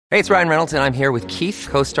Hey, it's Ryan Reynolds, and I'm here with Keith,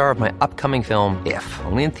 co-star of my upcoming film, If,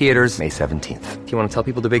 only in theaters May 17th. Do you want to tell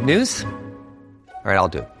people the big news? All right, I'll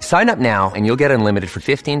do it. Sign up now and you'll get unlimited for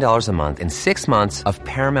 $15 a month and 6 months of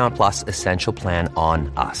Paramount Plus Essential Plan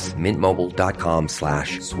on us.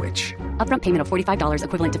 MintMobile.com/switch. Upfront payment of $45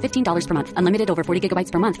 equivalent to $15 per month. Unlimited over 40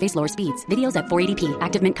 gigabytes per month. Face lower speeds. Videos at 480p.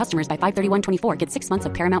 Active Mint customers by 531.24 get 6 months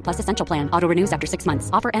of Paramount Plus Essential Plan. Auto renews after 6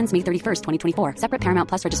 months. Offer ends May 31st, 2024. Separate Paramount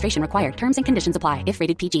Plus registration required. Terms and conditions apply if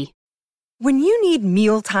rated PG. When you need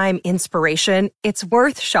mealtime inspiration, it's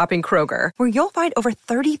worth shopping Kroger, where you'll find over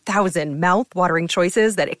 30,000 mouth-watering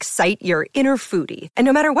choices that excite your inner foodie. And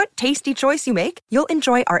no matter what tasty choice you make, you'll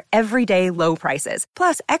enjoy our everyday low prices,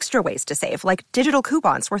 plus extra ways to save, like digital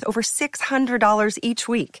coupons worth over $600 each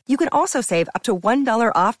week. You can also save up to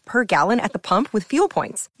 $1 off per gallon at the pump with fuel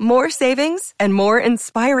points. More savings and more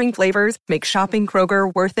inspiring flavors make shopping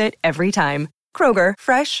Kroger worth it every time. Kroger,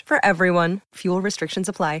 fresh for everyone. Fuel restrictions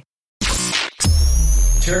apply.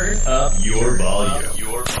 Turn up your volume.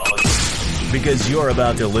 Because you're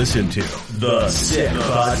about to listen to The Sick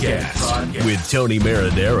Podcast with Tony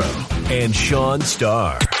Marinaro and Sean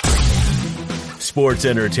Starr. Sports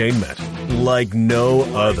entertainment like no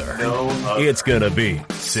other. It's gonna be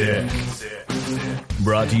sick.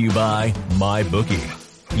 Brought to you by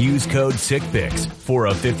MyBookie. Use code SickPicks for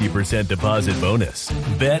a 50% deposit bonus.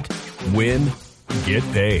 Bet, win, get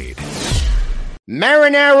paid.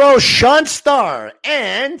 Marinaro, Sean Starr,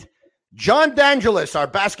 and John D'Angelis, our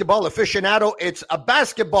basketball aficionado. It's a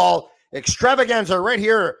basketball extravaganza right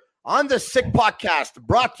here on the Sick Podcast,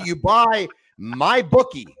 brought to you by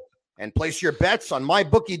MyBookie. And place your bets on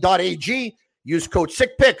mybookie.ag. Use code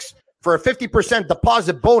SickPicks for a 50%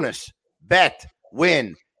 deposit bonus. Bet,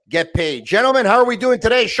 win, get paid. Gentlemen, how are we doing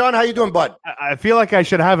today? Sean, how you doing, bud? I feel like I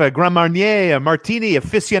should have a Grand Marnier, a Martini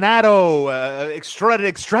aficionado,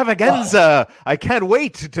 extravaganza. I can't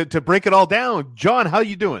wait to break it all down. John, how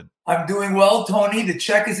you doing? I'm doing well, Tony. The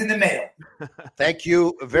check is in the mail. Thank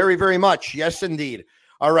you very, very much. Yes, indeed.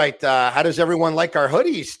 All right. How does everyone like our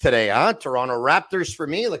hoodies today, huh? Toronto Raptors for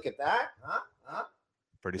me. Look at that. Huh?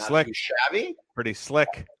 Pretty Not slick. too shabby. Pretty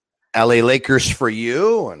slick. LA Lakers for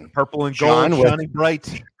you. And Purple and John gold, shining bright.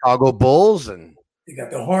 Chicago Bulls. And You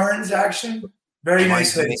got the horns action. Very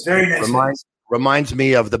nice hoodies. Very nice hoodies. Reminds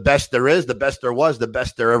me of the best there is, the best there was, the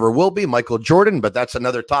best there ever will be, Michael Jordan. But that's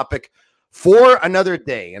another topic for another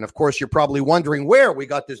day. And of course, you're probably wondering where we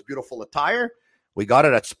got this beautiful attire. We got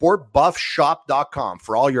it at sportbuffshop.com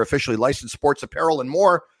for all your officially licensed sports apparel and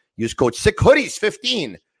more. Use code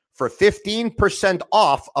SICKHOODIES15 for 15%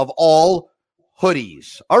 off of all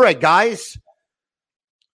hoodies. All right, guys.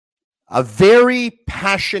 A very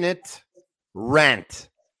passionate rant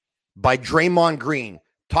by Draymond Green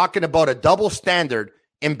talking about a double standard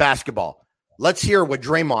in basketball. Let's hear what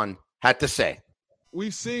Draymond had to say.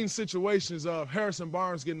 We've seen situations of Harrison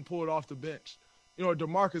Barnes getting pulled off the bench. You know,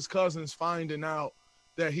 DeMarcus Cousins finding out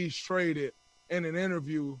that he's traded in an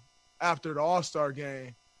interview after the All-Star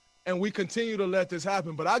game. And we continue to let this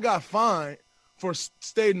happen. But I got fined for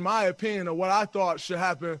stating my opinion of what I thought should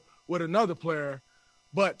happen with another player.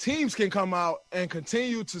 But teams can come out and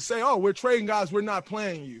continue to say, oh, we're trading guys, we're not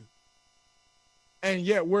playing you. And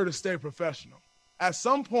yet we're to stay professional. At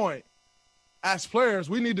some point, as players,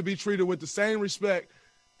 we need to be treated with the same respect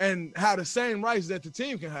and have the same rights that the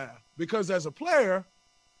team can have. Because as a player,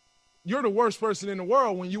 you're the worst person in the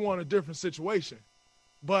world when you want a different situation.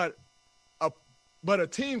 But a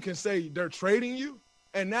team can say they're trading you,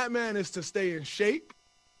 and that man is to stay in shape.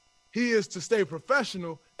 He is to stay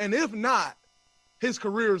professional. And if not, his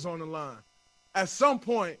career is on the line. At some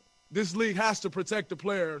point, this league has to protect the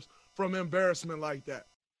players from embarrassment like that.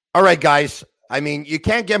 All right, guys. I mean, you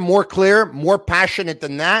can't get more clear, more passionate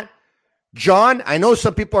than that. John, I know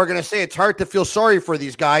some people are going to say it's hard to feel sorry for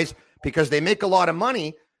these guys because they make a lot of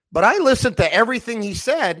money, but I listened to everything he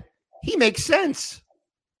said. He makes sense.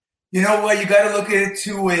 You know what? You got to look at it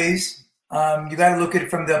two ways. You got to look at it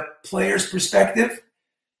from the player's perspective,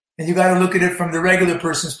 and you got to look at it from the regular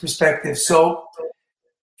person's perspective. So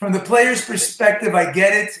from the player's perspective, I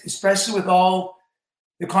get it, especially with all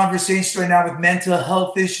the conversation right now with mental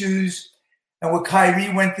health issues and what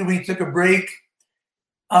Kyrie went through when he took a break.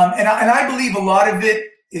 And I believe a lot of it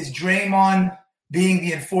is Draymond being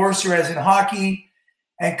the enforcer, as in hockey,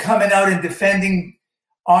 and coming out and defending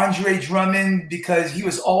Andre Drummond because he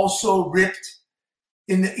was also ripped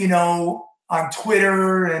on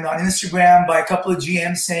Twitter and on Instagram by a couple of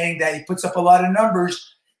GMs saying that he puts up a lot of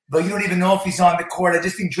numbers, but you don't even know if he's on the court. I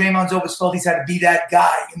just think Draymond's always felt he's had to be that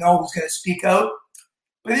guy, who's going to speak out.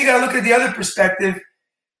 But then you got to look at the other perspective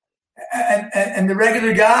and the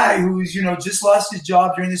regular guy who's, just lost his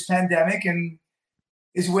job during this pandemic and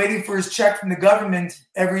is waiting for his check from the government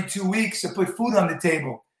every 2 weeks to put food on the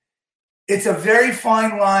table. It's a very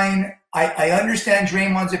fine line. I understand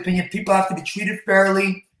Draymond's opinion. People have to be treated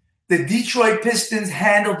fairly. The Detroit Pistons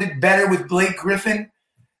handled it better with Blake Griffin.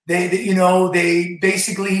 They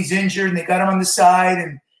basically, he's injured and they got him on the side,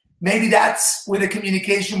 and maybe that's where the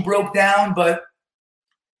communication broke down. But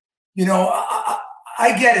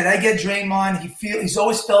I get it. I get Draymond. He's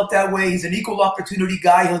always felt that way. He's an equal opportunity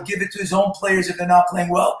guy. He'll give it to his own players if they're not playing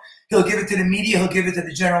well. He'll give it to the media. He'll give it to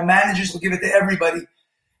the general managers. He'll give it to everybody.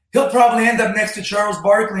 He'll probably end up next to Charles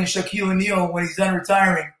Barkley and Shaquille O'Neal when he's done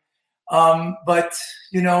retiring. But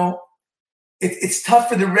it's tough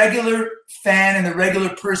for the regular fan and the regular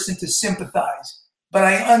person to sympathize. But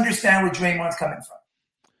I understand where Draymond's coming from.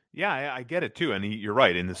 Yeah, I get it too, and you're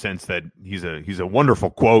right in the sense that he's a wonderful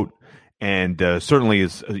quote, and certainly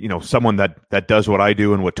is someone that does what I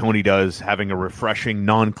do and what Tony does. Having a refreshing,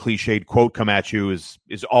 non-cliched quote come at you is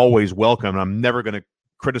always welcome. I'm never going to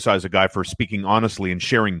criticize a guy for speaking honestly and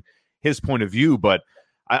sharing his point of view, but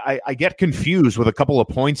I get confused with a couple of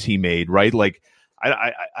points he made. Right, like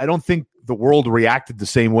I don't think the world reacted the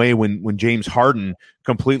same way when James Harden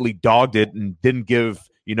completely dogged it and didn't give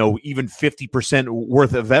even 50%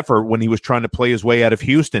 worth of effort when he was trying to play his way out of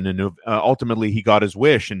Houston, and ultimately he got his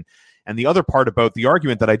wish. And the other part about the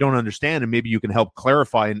argument that I don't understand, and maybe you can help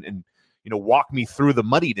clarify and walk me through the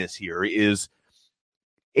muddiness here, is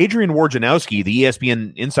Adrian Wojnarowski, the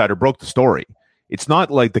ESPN insider, broke the story. It's not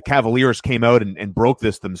like the Cavaliers came out and broke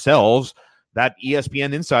this themselves. That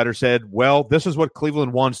ESPN insider said, well, this is what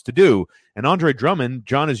Cleveland wants to do. And Andre Drummond,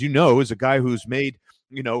 John, as you know, is a guy who's made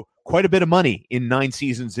quite a bit of money in 9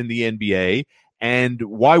 seasons in the NBA. And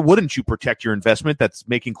why wouldn't you protect your investment that's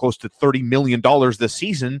making close to $30 million this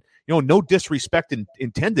season? No disrespect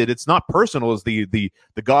intended. It's not personal, as the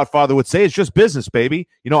Godfather would say. It's just business, baby.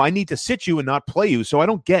 I need to sit you and not play you. So I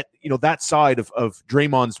don't get, that side of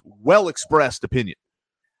Draymond's well-expressed opinion.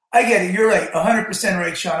 I get it. You're right. 100%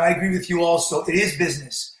 right, Sean. I agree with you also. It is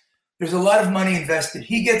business. There's a lot of money invested.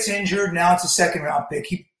 He gets injured. Now it's a second-round pick.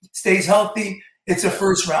 He stays healthy. It's a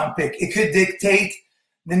first-round pick. It could dictate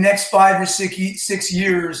the next 5 or 6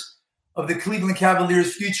 years of the Cleveland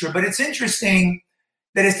Cavaliers' future. But it's interesting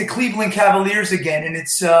that it's the Cleveland Cavaliers again, and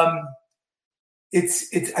it's I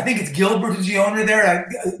think it's Gilbert who's the owner there.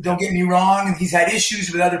 Don't get me wrong. He's had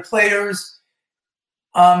issues with other players.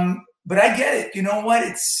 But I get it. You know what?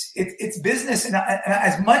 It's business, and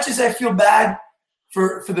as much as I feel bad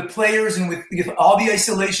for the players and with all the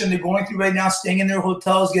isolation they're going through right now, staying in their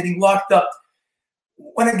hotels, getting locked up.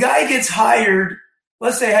 When a guy gets hired,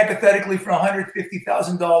 let's say hypothetically for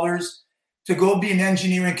 $150,000 to go be an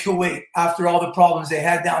engineer in Kuwait after all the problems they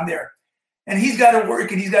had down there, and he's got to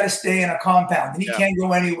work and he's got to stay in a compound and he can't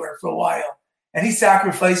go anywhere for a while, and he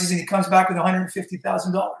sacrifices and he comes back with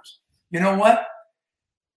 $150,000. You know what?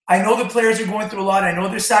 I know the players are going through a lot. I know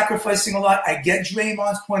they're sacrificing a lot. I get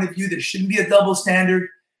Draymond's point of view. There shouldn't be a double standard.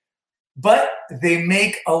 But they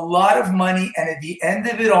make a lot of money, and at the end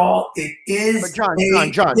of it all, it is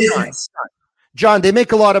John, they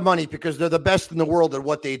make a lot of money because they're the best in the world at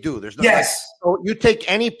what they do. There's no so you take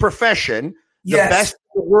any profession, the best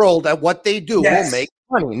in the world at what they do will make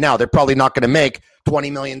money. Now, they're probably not going to make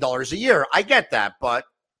 $20 million a year. I get that, but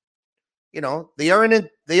they are in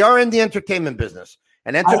the entertainment business.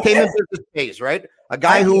 And entertainment business pays, right? A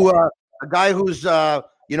guy who's the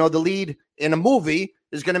lead in a movie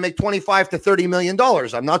is going to make $25 to $30 million.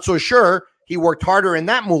 I'm not so sure he worked harder in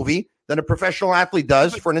that movie than a professional athlete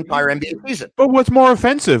does for an entire NBA season. But what's more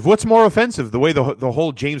offensive? The way the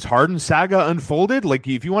whole James Harden saga unfolded? Like,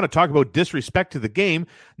 if you want to talk about disrespect to the game,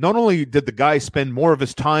 not only did the guy spend more of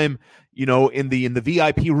his time in the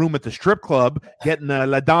VIP room at the strip club getting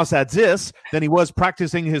la danse à 10 than he was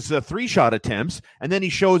practicing his 3-shot attempts. And then he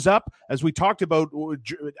shows up, as we talked about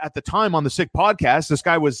at the time on the Sick podcast, this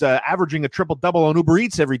guy was averaging a triple-double on Uber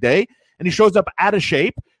Eats every day, and he shows up out of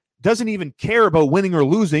shape, doesn't even care about winning or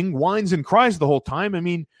losing, whines and cries the whole time. I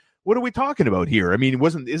mean, what are we talking about here? I mean,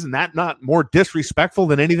 isn't that not more disrespectful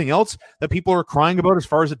than anything else that people are crying about as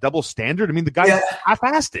far as a double standard? I mean, the guy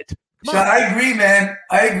half-assed it. Sean, I agree, man.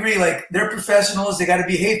 I agree. Like, they're professionals. They got to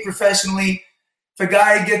behave professionally. If a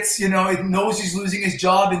guy gets, knows he's losing his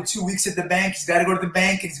job in 2 weeks at the bank, he's got to go to the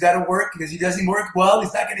bank and he's got to work, because he doesn't work well,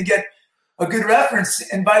 he's not going to get a good reference.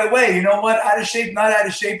 And by the way, you know what? Out of shape, not out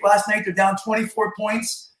of shape. Last night, they're down 24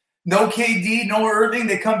 points. No KD, no Irving.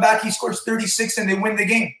 They come back, he scores 36, and they win the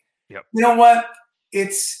game. Yep. You know what?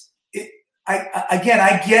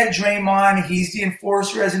 I get Draymond. He's the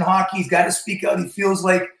enforcer, as in hockey. He's got to speak out. He feels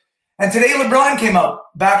like, and today LeBron came out,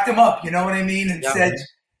 backed him up, you know what I mean? And said,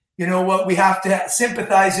 you know what, we have to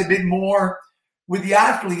sympathize a bit more with the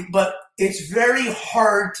athlete, but it's very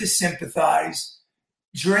hard to sympathize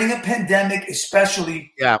during a pandemic,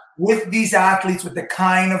 especially with these athletes, with the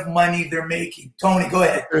kind of money they're making. Tony, go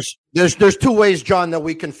ahead. There's two ways, John, that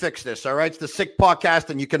we can fix this. All right. It's the Sick Podcast,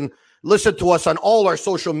 and you can listen to us on all our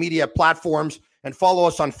social media platforms and follow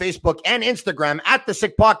us on Facebook and Instagram at the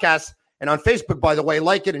Sick Podcast. And on Facebook, by the way,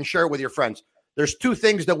 like it and share it with your friends. There's two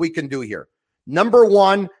things that we can do here. Number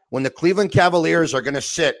one, when the Cleveland Cavaliers are going to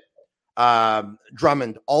sit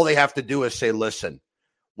Drummond, all they have to do is say, listen,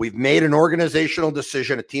 we've made an organizational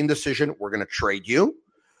decision, a team decision. We're going to trade you.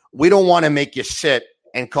 We don't want to make you sit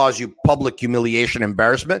and cause you public humiliation,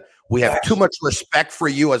 embarrassment. We have too much respect for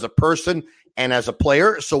you as a person and as a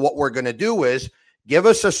player. So what we're going to do is give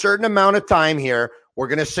us a certain amount of time here. We're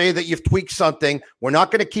going to say that you've tweaked something. We're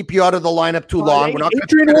not going to keep you out of the lineup too long. We're not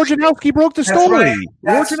Adrian Wojnarowski broke the story.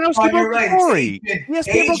 Wojnarowski broke the story.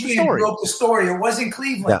 Adrian broke the story. It wasn't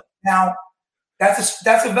Cleveland. Yeah. Now, that's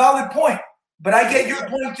a valid point. But I get your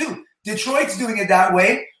point too. Detroit's doing it that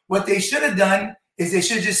way. What they should have done is they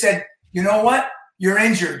should have just said, you know what? You're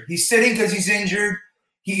injured. He's sitting because he's injured.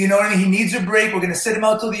 You know what I mean? He needs a break. We're going to sit him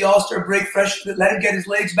out till the All-Star break, fresh, let him get his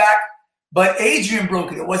legs back. But Adrian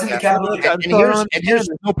broke it. It wasn't the Cavaliers. And here's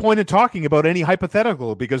no point in talking about any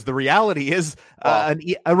hypothetical because the reality is a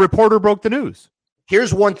reporter broke the news.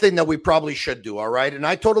 Here's one thing that we probably should do, all right? And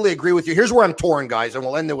I totally agree with you. Here's where I'm torn, guys, and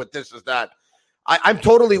we'll end it with this is that. I'm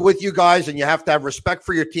totally with you guys, and you have to have respect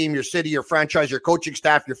for your team, your city, your franchise, your coaching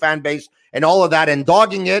staff, your fan base, and all of that. And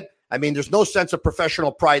dogging it, I mean, there's no sense of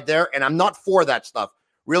professional pride there, and I'm not for that stuff.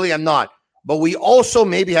 Really, I'm not. But we also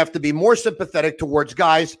maybe have to be more sympathetic towards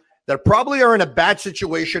guys that probably are in a bad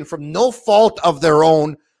situation from no fault of their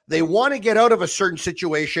own. They want to get out of a certain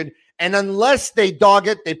situation, and unless they dog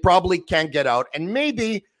it, they probably can't get out. And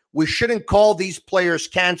maybe we shouldn't call these players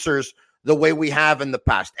cancers the way we have in the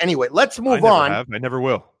past. Anyway, let's move on. I never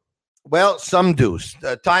will. Well, some do.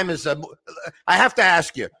 Time is I have to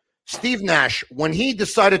ask you, Steve Nash, when he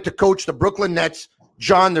decided to coach the Brooklyn Nets,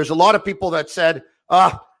 John, there's a lot of people that said,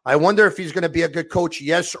 I wonder if he's going to be a good coach,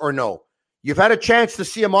 yes or no. You've had a chance to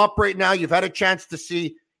see him operate now. You've had a chance to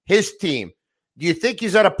see his team. Do you think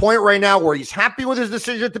he's at a point right now where he's happy with his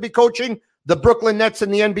decision to be coaching the Brooklyn Nets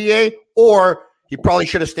in the NBA, or he probably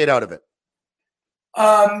should have stayed out of it?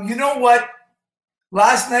 You know what?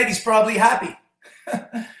 Last night, he's probably happy.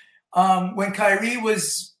 When Kyrie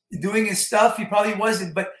was doing his stuff, he probably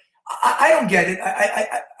wasn't. But I don't get it.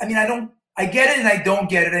 I get it and I don't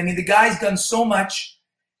get it. I mean, the guy's done so much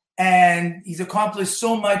and he's accomplished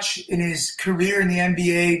so much in his career in the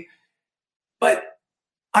NBA. But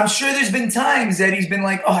I'm sure there's been times that he's been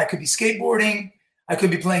like, I could be skateboarding. I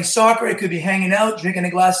could be playing soccer. I could be hanging out, drinking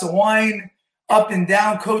a glass of wine, up and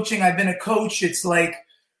down coaching. I've been a coach. It's like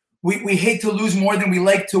we hate to lose more than we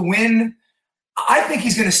like to win. I think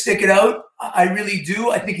he's going to stick it out. I really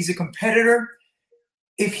do. I think he's a competitor.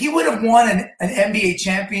 If he would have won an NBA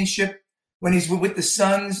championship when he's with the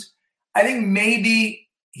Suns, I think maybe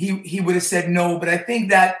he would have said no. But I think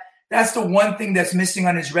that's the one thing that's missing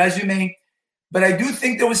on his resume. But I do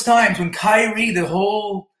think there was times when Kyrie, the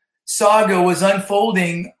whole saga was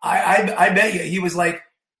unfolding. I bet you he was like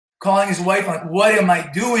calling his wife, like, what am I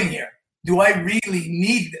doing here? Do I really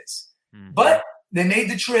need this? Mm-hmm. But they made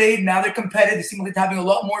the trade. Now they're competitive. They seem like they're having a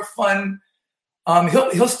lot more fun.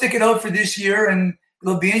 He'll stick it out for this year, and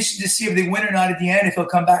it'll be interesting to see if they win or not at the end, if he'll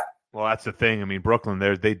come back. Well, that's the thing. I mean, Brooklyn,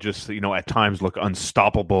 they just, at times look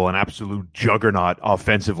unstoppable, an absolute juggernaut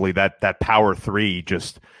offensively. That power three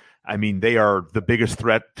they are the biggest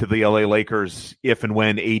threat to the LA Lakers if and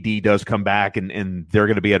when AD does come back and they're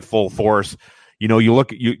going to be at full force. You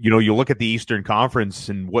look at the Eastern Conference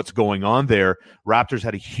and what's going on there. Raptors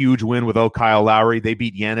had a huge win without Kyle Lowry. They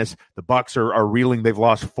beat Giannis. The Bucks are reeling. They've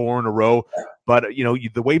lost 4 in a row. But,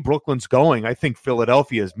 the way Brooklyn's going, I think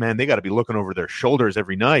Philadelphia's, they got to be looking over their shoulders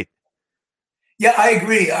every night. Yeah, I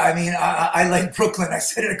agree. I mean, I like Brooklyn. I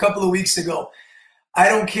said it a couple of weeks ago. I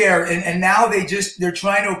don't care. And now they're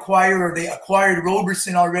trying to acquire, or they acquired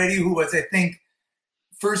Roberson already, who was, I think,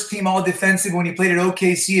 first team all defensive when he played at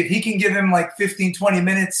OKC. If he can give him like 15, 20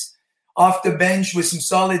 minutes off the bench with some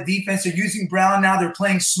solid defense, they're using Brown now. They're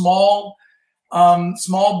playing small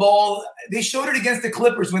ball. They showed it against the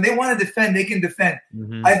Clippers. When they want to defend, they can defend.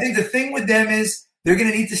 Mm-hmm. I think the thing with them is they're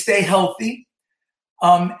going to need to stay healthy.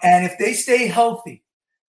 And if they stay healthy,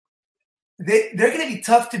 they're going to be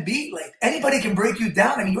tough to beat. Like, anybody can break you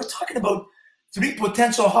down. I mean, you're talking about 3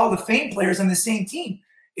 potential Hall of Fame players on the same team.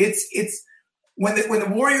 It's when the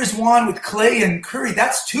Warriors won with Clay and Curry,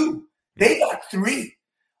 that's 2. They got 3.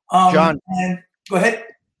 John, and go ahead.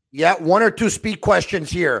 Yeah, 1 or 2 speed questions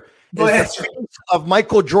here. Go ahead. The face of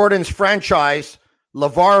Michael Jordan's franchise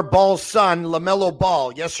LeVar Ball's son, LaMelo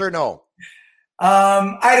Ball? Yes or no?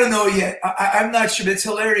 I don't know yet. I'm not sure. It's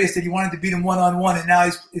hilarious that he wanted to beat him one-on-one, and now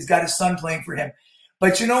he's got his son playing for him.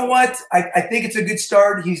 But you know what? I think it's a good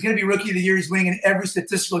start. He's going to be Rookie of the Year. He's winning in every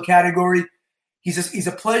statistical category. He's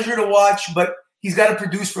a pleasure to watch, but he's got to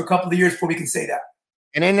produce for a couple of years before we can say that.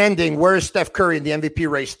 And in ending, where is Steph Curry in the MVP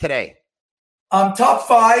race today? Top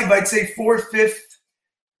 5, I'd say 4th, 5th.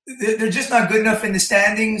 They're just not good enough in the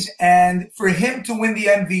standings. And for him to win the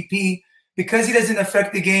MVP, because he doesn't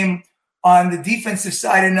affect the game on the defensive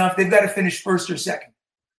side enough, they've got to finish 1st or 2nd.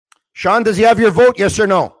 Sean, does he have your vote? Yes or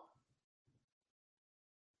no?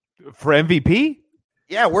 For MVP?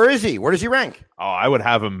 Yeah, where is he? Where does he rank? Oh, I would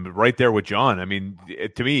have him right there with John. I mean,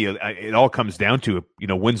 to me, it all comes down to,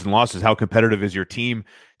 wins and losses. How competitive is your team?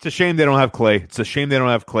 It's a shame they don't have Clay. It's a shame they don't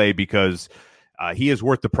have Clay because he is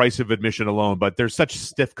worth the price of admission alone, but there's such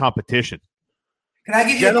stiff competition. Can I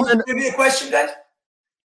give you a trivia question, guys?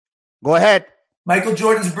 Go ahead. Michael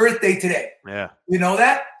Jordan's birthday today. Yeah. You know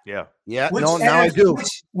that? Yeah. Yeah, now I do.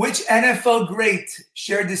 Which NFL great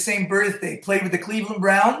shared the same birthday? Played with the Cleveland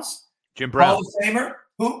Browns? Jim Brown. Hall of Famer?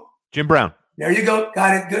 Who? Jim Brown. There you go.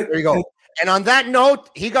 Got it. Good. There you go. And on that note,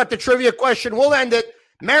 he got the trivia question. We'll end it.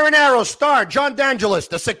 Marinaro star John D'Angelis,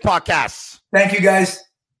 the Sick Podcast. Thank you, guys.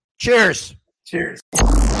 Cheers. Cheers.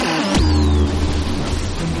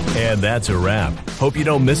 And that's a wrap. Hope you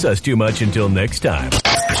don't miss us too much until next time.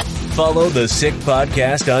 Follow the Sick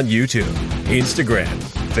Podcast on YouTube, Instagram,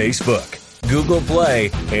 Facebook, Google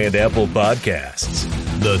Play, and Apple Podcasts.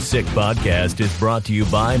 The Sick Podcast is brought to you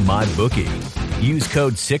by MyBookie. Use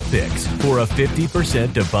code SickPicks for a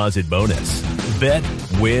 50% deposit bonus. Bet,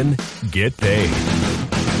 win, get paid.